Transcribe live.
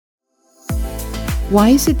Why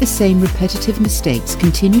is it the same repetitive mistakes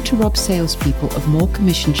continue to rob salespeople of more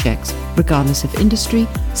commission checks, regardless of industry,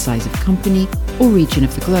 size of company, or region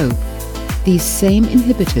of the globe? These same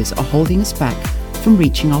inhibitors are holding us back from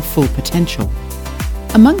reaching our full potential.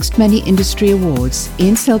 Amongst many industry awards,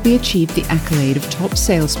 Ian Selby achieved the accolade of top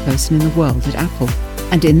salesperson in the world at Apple.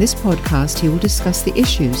 And in this podcast, he will discuss the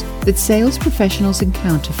issues that sales professionals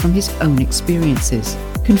encounter from his own experiences,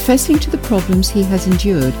 confessing to the problems he has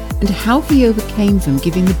endured and how he overcame them,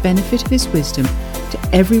 giving the benefit of his wisdom to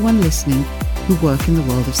everyone listening who work in the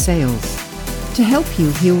world of sales. To help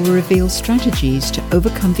you, he will reveal strategies to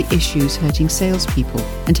overcome the issues hurting salespeople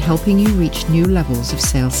and helping you reach new levels of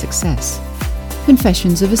sales success.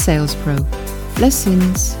 Confessions of a Sales Pro. Less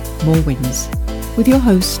sins, more wins. With your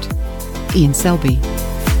host, Ian Selby.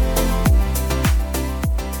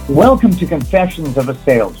 Welcome to Confessions of a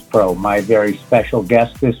Sales Pro. My very special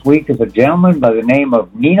guest this week is a gentleman by the name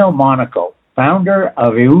of Nino Monaco, founder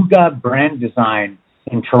of Euga Brand Design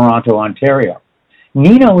in Toronto, Ontario.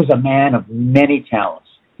 Nino is a man of many talents.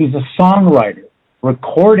 He's a songwriter,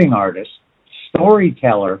 recording artist,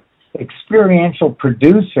 storyteller, experiential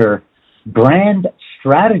producer, brand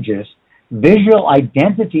strategist, visual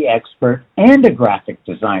identity expert, and a graphic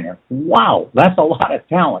designer. Wow, that's a lot of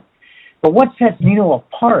talent. But what sets Nino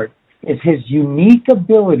apart is his unique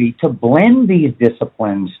ability to blend these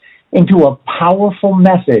disciplines into a powerful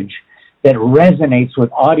message that resonates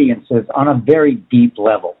with audiences on a very deep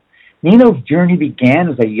level. Nino's journey began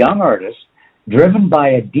as a young artist, driven by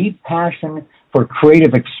a deep passion for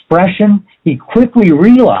creative expression. He quickly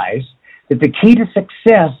realized that the key to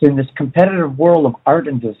success in this competitive world of art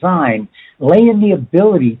and design lay in the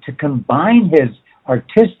ability to combine his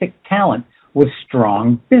artistic talent with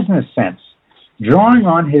strong business sense. Drawing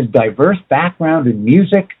on his diverse background in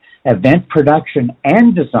music, event production,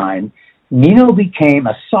 and design, Nino became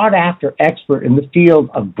a sought-after expert in the field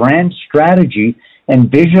of brand strategy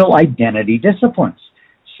and visual identity disciplines.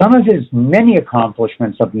 Some of his many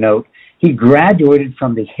accomplishments of note: he graduated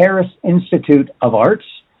from the Harris Institute of Arts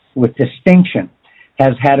with distinction,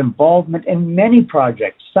 has had involvement in many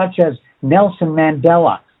projects such as Nelson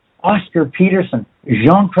Mandela, Oscar Peterson,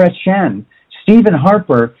 Jean Chrétien, Stephen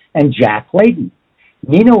Harper, and Jack Layton.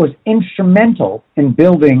 Nino was instrumental in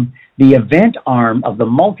building the event arm of the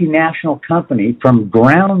multinational company from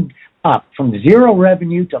ground up, from zero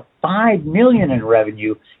revenue to $5 million in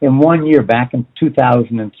revenue in 1 year back in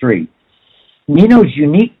 2003. Nino's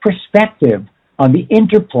unique perspective on the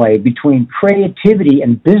interplay between creativity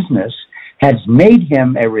and business has made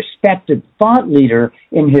him a respected thought leader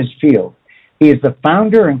in his field. He is the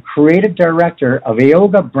founder and creative director of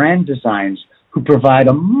Euga Brand Designs, who provide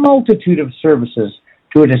a multitude of services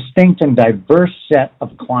to a distinct and diverse set of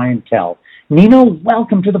clientele. Nino,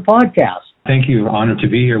 welcome to the podcast. Thank you. Honored to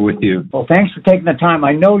be here with you. Well, thanks for taking the time.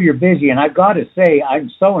 I know you're busy, and I've got to say, I'm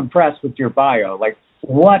so impressed with your bio. Like,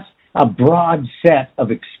 what a broad set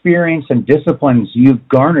of experience and disciplines you've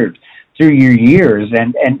garnered through your years,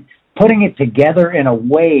 and putting it together in a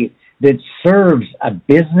way that serves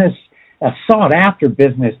a sought-after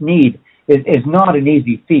business need is not an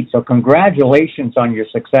easy feat. So congratulations on your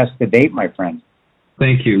success to date, my friend.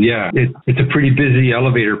 Thank you. Yeah, it's a pretty busy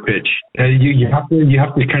elevator pitch. You have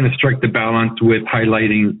to kind of strike the balance with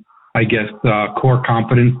highlighting, I guess, core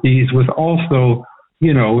competencies with also,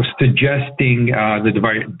 suggesting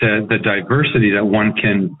the diversity that one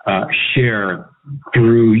can share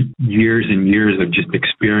through years and years of just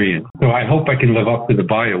experience. So I hope I can live up to the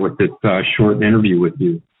bio with this short interview with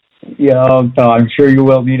you. Yeah, I'm sure you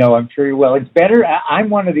will, Nino. I'm sure you will. It's better.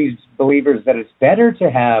 I'm one of these believers that it's better to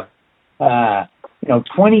have,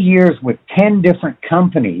 20 years with 10 different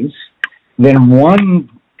companies than one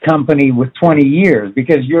company with 20 years,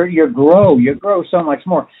 because you grow so much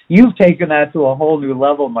more. You've taken that to a whole new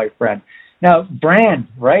level, my friend. Now, brand,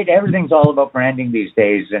 right? Everything's all about branding these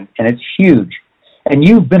days, and it's huge. And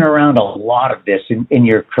you've been around a lot of this in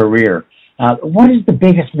your career. What is the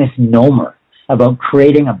biggest misnomer about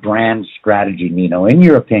creating a brand strategy, Nino, in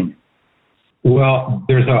your opinion? Well,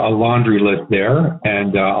 there's a laundry list there,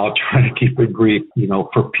 and I'll try to keep it brief.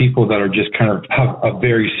 For people that are just kind of have a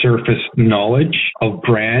very surface knowledge of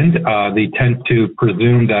brand, they tend to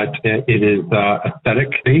presume that it is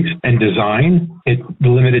aesthetic-based and design. It's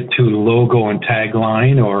limited to logo and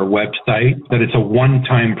tagline or website, that it's a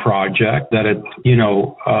one-time project, that it's,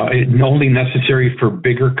 it's only necessary for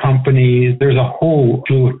bigger companies. There's a whole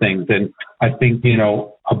slew of things. And I think,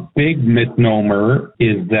 a big misnomer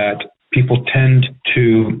is that people tend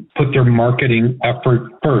to put their marketing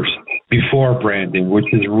effort first before branding, which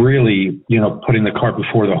is really, putting the cart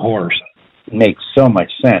before the horse. Makes so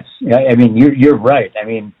much sense. I mean, you're right. I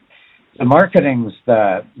mean, the marketing's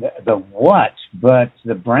the what, but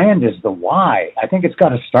the brand is the why. I think it's got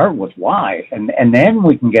to start with why, and then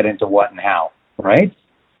we can get into what and how, right?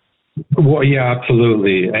 Well, yeah,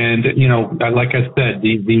 absolutely. And, like I said,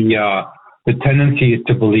 the tendency is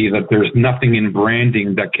to believe that there's nothing in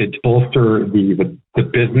branding that could bolster the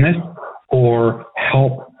business or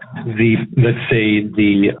help let's say,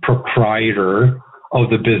 the proprietor of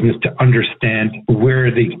the business to understand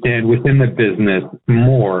where they stand within the business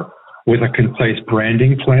more with a concise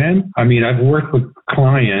branding plan. I mean, I've worked with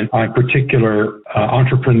clients, on particular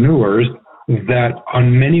entrepreneurs, that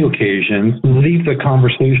on many occasions leave the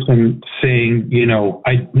conversation saying,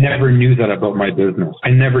 I never knew that about my business. I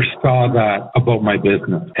never saw that about my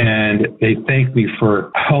business. And they thank me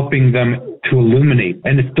for helping them to illuminate.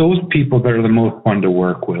 And it's those people that are the most fun to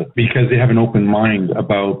work with because they have an open mind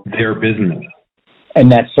about their business.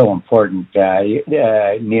 And that's so important,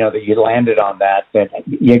 Nino, that you landed on that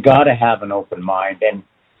you got to have an open mind. And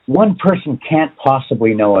one person can't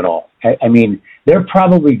possibly know it all. I mean, they're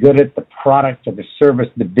probably good at the product or the service,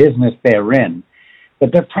 the business they're in,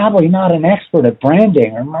 but they're probably not an expert at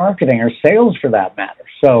branding or marketing or sales for that matter.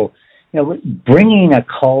 So, bringing a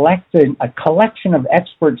collection of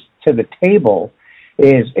experts to the table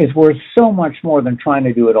is worth so much more than trying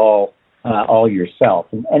to do it all yourself.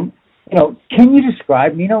 And can you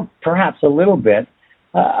describe, perhaps a little bit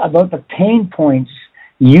about the pain points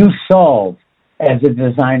you solve as a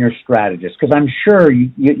designer strategist? Because I'm sure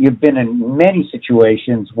you've been in many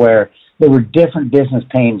situations where there were different business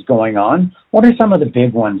pains going on. What are some of the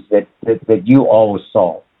big ones that you always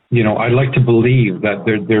solve? I'd like to believe that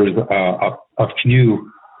there's a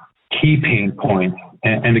few key pain points.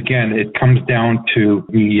 And again, it comes down to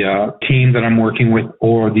the team that I'm working with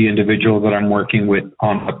or the individual that I'm working with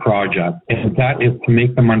on the project. And that is to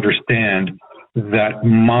make them understand that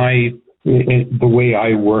the way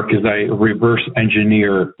I work is I reverse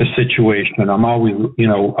engineer the situation. I'm always,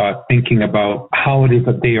 thinking about how it is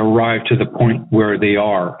that they arrive to the point where they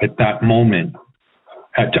are at that moment,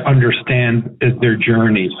 to understand their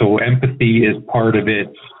journey. So empathy is part of it,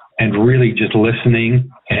 and really just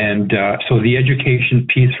listening. And so the education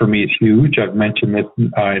piece for me is huge. I've mentioned this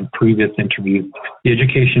in previous interviews. The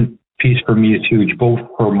education piece for me is huge, both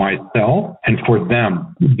for myself and for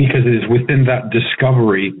them, because it is within that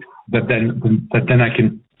discovery that then I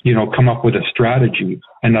can, come up with a strategy.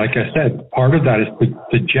 And like I said, part of that is to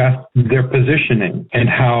suggest their positioning and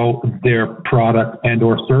how their product and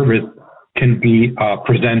or service can be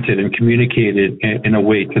presented and communicated in a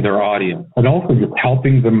way to their audience. And also just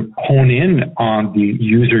helping them hone in on the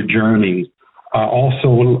user journey,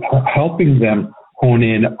 also helping them hone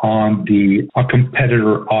in on a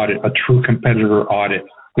competitor audit, a true competitor audit.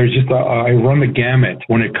 There's just I run the gamut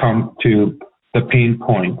when it comes to the pain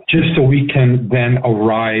point, just so we can then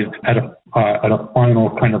arrive at a final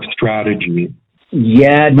kind of strategy.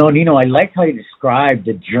 Yeah, no, Nino, I like how you described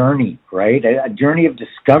the journey, right? A journey of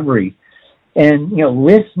discovery. And,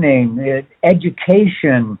 listening,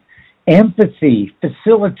 education, empathy,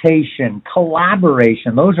 facilitation,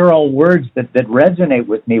 collaboration, those are all words that resonate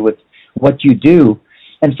with me with what you do.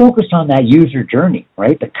 And focused on that user journey,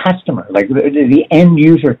 right? The customer, like the end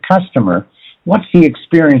user customer, what's the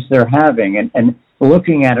experience they're having? And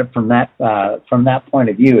looking at it from that point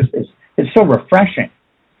of view is so refreshing.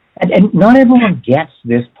 And not everyone gets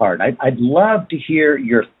this part. I'd love to hear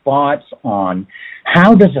your thoughts on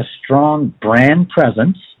how does a strong brand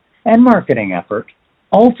presence and marketing effort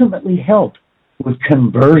ultimately help with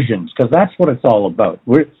conversions? Because that's what it's all about.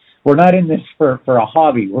 We're not in this for a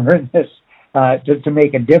hobby. We're in this to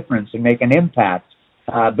make a difference and make an impact.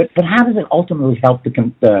 But how does it ultimately help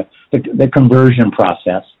the conversion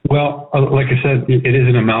process? Well, like I said, it is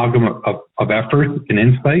an amalgam of effort and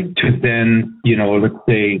insight to then, let's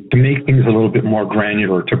say, to make things a little bit more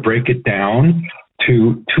granular, to break it down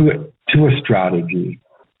to a strategy.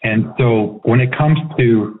 And so when it comes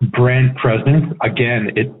to brand presence, again,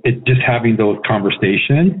 it's just having those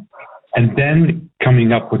conversations and then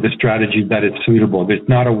coming up with a strategy that is suitable. There's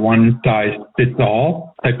not a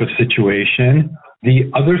one-size-fits-all type of situation.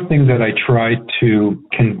 The other thing that I try to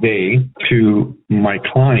convey to my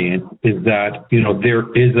client is that, there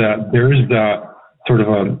is a sort of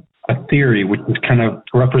a theory which is kind of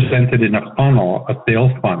represented in a funnel, a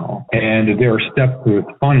sales funnel, and there are steps to this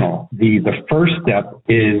funnel. The first step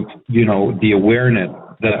is, the awareness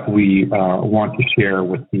that we want to share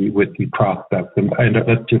with the prospects, and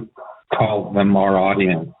let's just call them our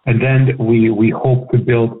audience. And then we hope to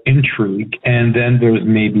build intrigue, and then there's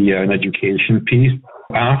maybe an education piece.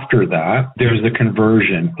 After that, there's the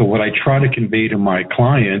conversion. So what I try to convey to my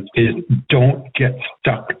clients is don't get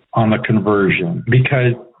stuck on the conversion,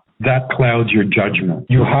 because that clouds your judgment.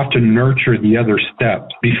 You have to nurture the other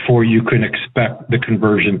steps before you can expect the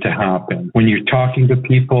conversion to happen. When you're talking to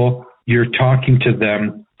people, you're talking to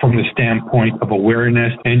them from the standpoint of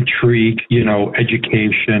awareness, intrigue,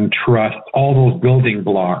 education, trust, all those building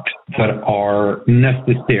blocks that are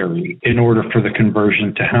necessary in order for the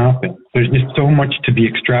conversion to happen. There's just so much to be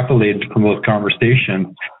extrapolated from those conversations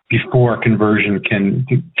before a conversion can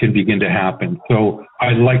begin to happen. So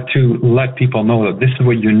I'd like to let people know that this is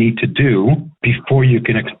what you need to do before you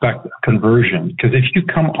can expect a conversion. Because if you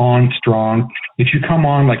come on strong, if you come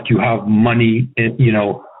on like you have money,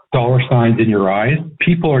 dollar signs in your eyes,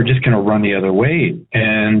 people are just going to run the other way.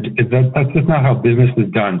 And that's just not how business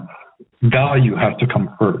is done. Value has to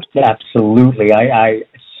come first. Absolutely. I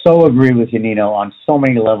so agree with you, Nino, on so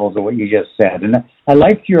many levels of what you just said. And I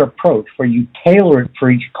like your approach where you tailor it for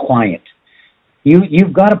each client.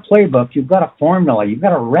 You've got a playbook, you've got a formula, you've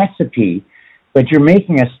got a recipe, but you're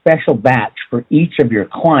making a special batch for each of your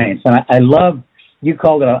clients. And I love, you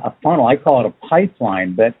called it a funnel, I call it a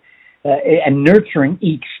pipeline, but and nurturing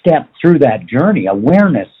each step through that journey,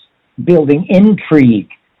 awareness, building intrigue,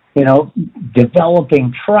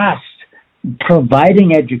 developing trust,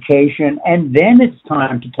 providing education, and then it's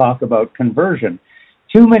time to talk about conversion.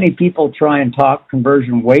 Too many people try and talk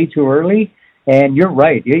conversion way too early, and you're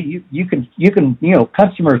right. You can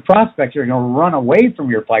customers, prospects are going to run away from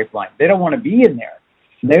your pipeline. They don't want to be in there.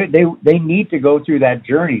 They need to go through that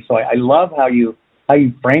journey. So I love how you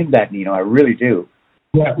framed that, Nino. I really do.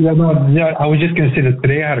 Yeah. I was just going to say that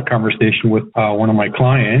today I had a conversation with one of my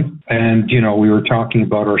clients, and we were talking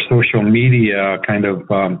about our social media kind of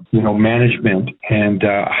management and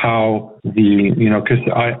how because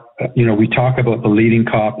we talk about the leading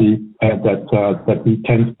copy that we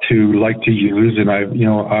tend to like to use, and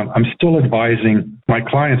I'm still advising my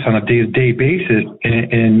clients on a day-to-day basis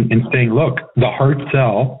in saying, look, the hard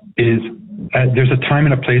sell is there's a time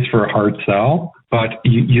and a place for a hard sell. But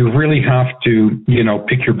you really have to,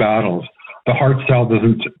 pick your battles. The hard sell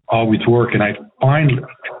doesn't always work. And I find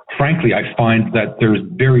that there's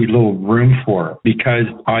very little room for it because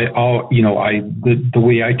the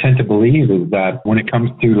way I tend to believe is that when it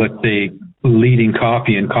comes to, let's say, leading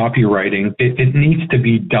copy and copywriting, it needs to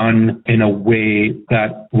be done in a way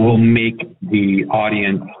that will make the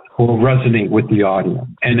audience, will resonate with the audience.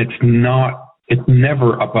 And it's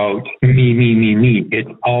never about me. It's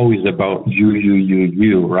always about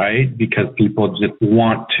you, right? Because people just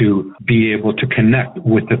want to be able to connect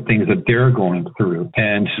with the things that they're going through.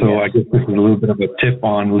 And so I guess this is a little bit of a tip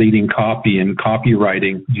on leading copy and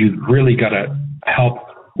copywriting. You've really got to help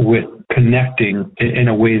with connecting in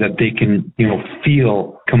a way that they can,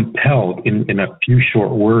 feel compelled in a few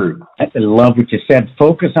short words. I love what you said.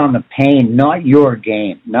 Focus on the pain, not your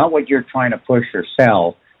game, not what you're trying to push or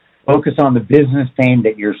sell. Focus on the business pain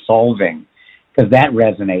that you're solving, because that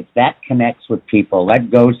resonates, that connects with people,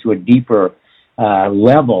 that goes to a deeper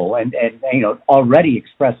level, and already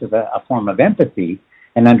expresses a form of empathy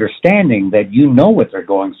and understanding that what they're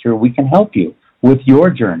going through. We can help you with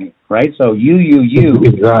your journey, right? So you,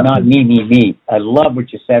 exactly. Not me. I love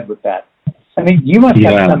what you said with that. I mean, you must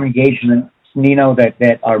have some engagements, Nino,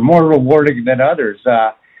 that are more rewarding than others.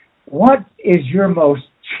 What is your most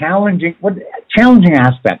challenging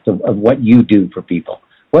aspect of what you do for people?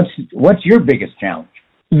 What's your biggest challenge?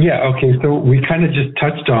 Yeah, okay, so we kind of just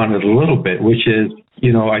touched on it a little bit, which is,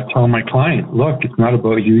 I tell my client, look, it's not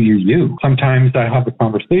about you. Sometimes I have a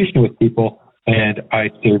conversation with people and I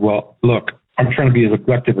say, well, look, I'm trying to be as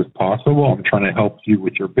objective as possible. I'm trying to help you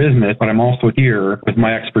with your business, but I'm also here with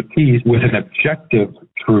my expertise with an objective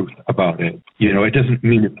truth about it. It doesn't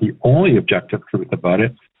mean it's the only objective truth about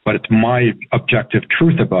it, but it's my objective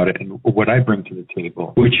truth about it and what I bring to the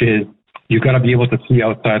table, which is you've got to be able to see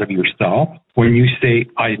outside of yourself. When you say,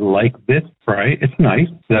 I like this, right? It's nice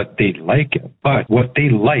that they like it, but what they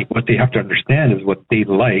have to understand is what they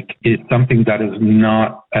like is something that is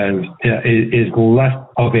not is less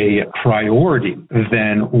of a priority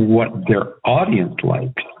than what their audience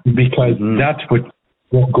likes, because that's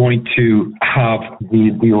what's going to have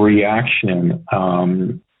the reaction,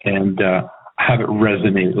 and have it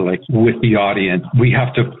resonate with the audience. We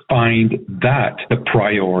have to find that the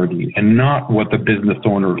priority and not what the business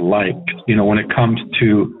owner likes. When it comes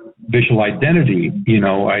to visual identity,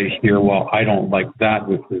 I hear, well, I don't like that.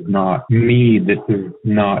 This is not me. This is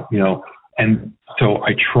not, and so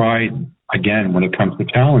I try again, when it comes to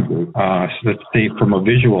challenges, so let's say from a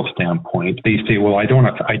visual standpoint, they say, well, I don't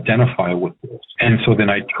have to identify with this. And so then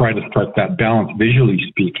I try to strike that balance, visually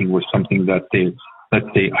speaking, with something that they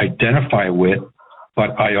identify with,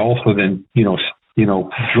 but I also then,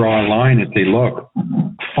 draw a line and say, look,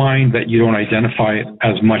 fine that you don't identify it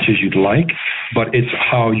as much as you'd like, but it's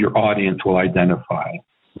how your audience will identify.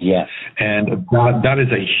 Yes. And that is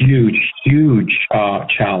a huge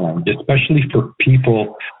challenge, especially for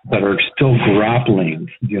people that are still grappling,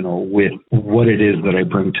 with what it is that I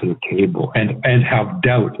bring to the table and have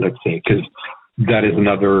doubt, let's say, because that is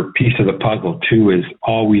another piece of the puzzle too, is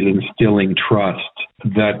always instilling trust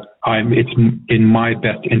that it's in my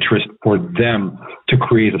best interest for them to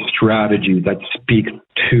create a strategy that speaks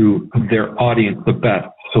to their audience the best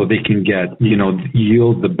so they can get,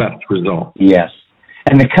 yield the best result. Yes.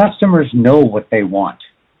 And the customers know what they want.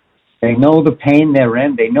 They know the pain they're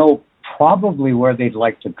in. They know probably where they'd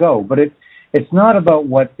like to go, but it's not about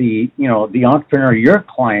what the entrepreneur, your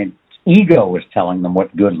client's ego is telling them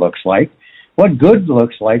what good looks like. What good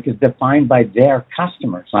looks like is defined by their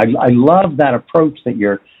customers. I love that approach that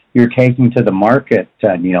you're taking to the market,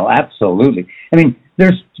 Nino. Absolutely. I mean,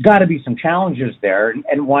 there's got to be some challenges there,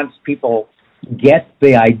 and once people get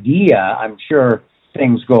the idea, I'm sure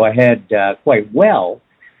things go ahead quite well.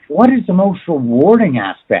 What is the most rewarding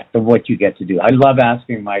aspect of what you get to do? I love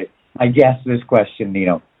asking my guests this question,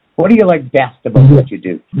 Nino. What do you like best about what you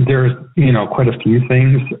do? There's, quite a few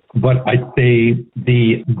things, but I'd say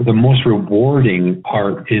the most rewarding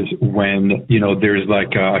part is when, there's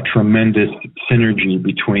like a tremendous synergy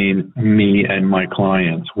between me and my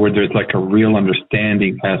clients, where there's like a real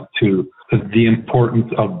understanding as to the importance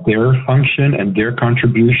of their function and their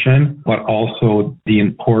contribution, but also the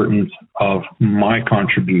importance of my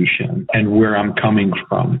contribution and where I'm coming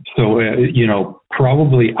from. So,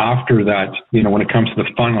 probably after that, when it comes to the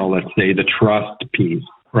funnel, let's say the trust piece,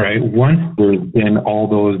 right? Once there's been all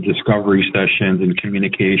those discovery sessions and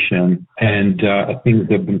communication and things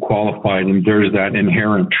have been qualified and there's that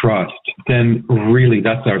inherent trust, then really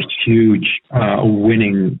that's a huge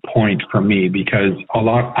winning point for me, because a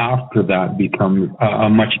lot after that becomes a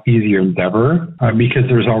much easier endeavor because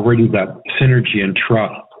there's already that synergy and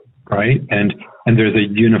trust, right? And there's a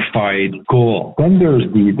unified goal. Then there's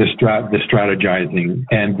the strategizing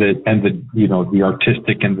and the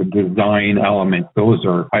artistic and the design element. Those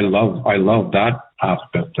are, I love that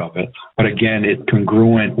aspect of it. But again, it's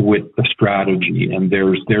congruent with the strategy, and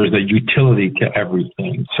there's a utility to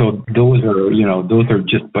everything. So those are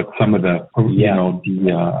just but some of the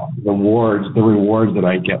rewards that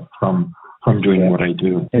I get from doing what I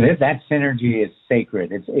do. That synergy is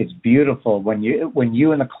sacred. It's beautiful when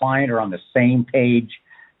you and the client are on the same page.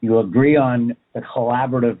 You agree on the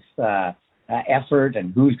collaborative effort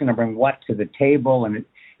and who's going to bring what to the table, and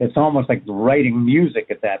it's almost like writing music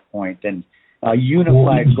at that point. And a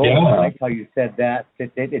unified goal. Yeah. I like how you said that.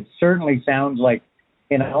 It certainly sounds like,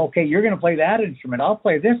 okay, you're going to play that instrument, I'll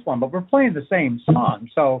play this one, but we're playing the same song,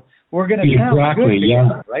 so we're going to sound good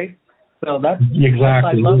together, right? So that's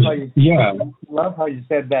exactly. Love how you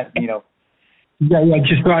said that,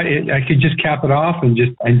 I could just cap it off and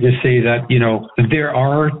just say that, there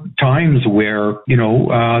are times where,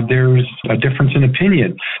 there's a difference in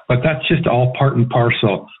opinion, but that's just all part and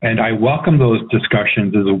parcel. And I welcome those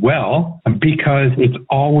discussions as well, because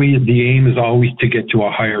the aim is always to get to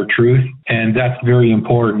a higher truth. And that's very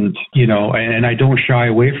important, and I don't shy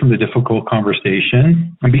away from the difficult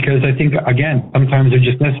conversation, because I think, again, sometimes they're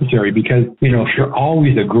just necessary, because, if you're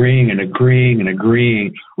always agreeing, it's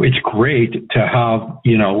great to have,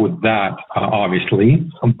 with that, obviously,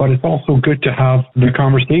 but it's also good to have the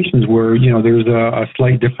conversations where, there's a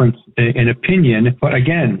slight difference in opinion, but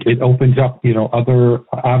again, it opens up, other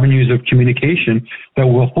avenues of communication that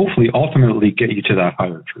will hopefully ultimately get you to that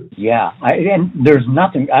higher truth. Yeah. And there's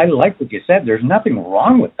nothing, I like what you said, there's nothing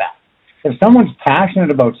wrong with that. If someone's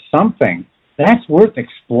passionate about something, that's worth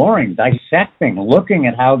exploring, dissecting, looking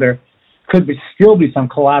at how there could still be some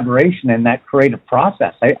collaboration in that creative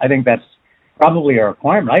process. I think that's probably a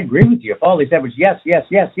requirement. I agree with you. If all they said was yes,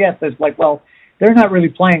 it's like, well, they're not really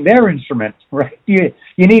playing their instrument, right? You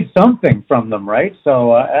need something from them, right?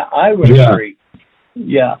 So I would agree.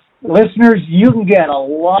 Yeah. Listeners, you can get a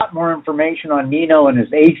lot more information on Nino and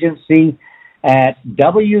his agency at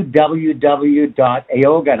www.aooga,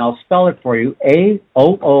 and I'll spell it for you,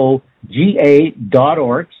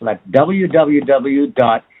 AOOGA.org. So that's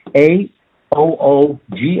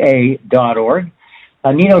www.aooga.org.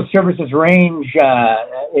 Nino's services range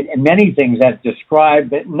in many things as described,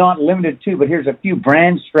 but not limited to, but here's a few: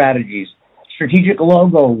 brand strategies, strategic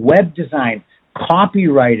logo, web design,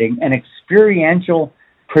 copywriting, and experiential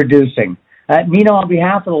producing. Nino, on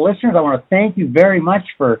behalf of the listeners, I want to thank you very much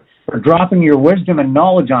for dropping your wisdom and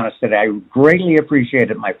knowledge on us today. I greatly appreciate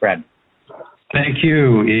it, my friend. Thank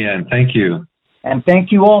you, Ian. Thank you. And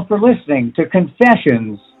thank you all for listening to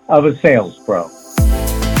Confessions of a Sales Pro.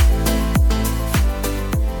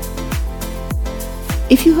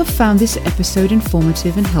 If you have found this episode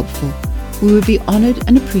informative and helpful, we would be honored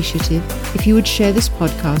and appreciative if you would share this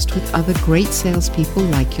podcast with other great salespeople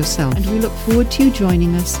like yourself. And we look forward to you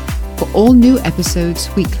joining us for all new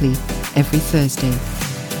episodes weekly, every Thursday.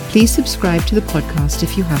 Please subscribe to the podcast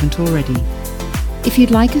if you haven't already. If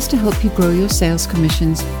you'd like us to help you grow your sales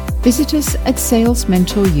commissions, visit us at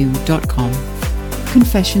salesmentoryou.com.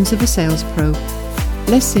 Confessions of a Sales Pro.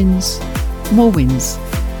 Less sins, more wins.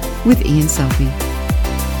 With Ian Selby.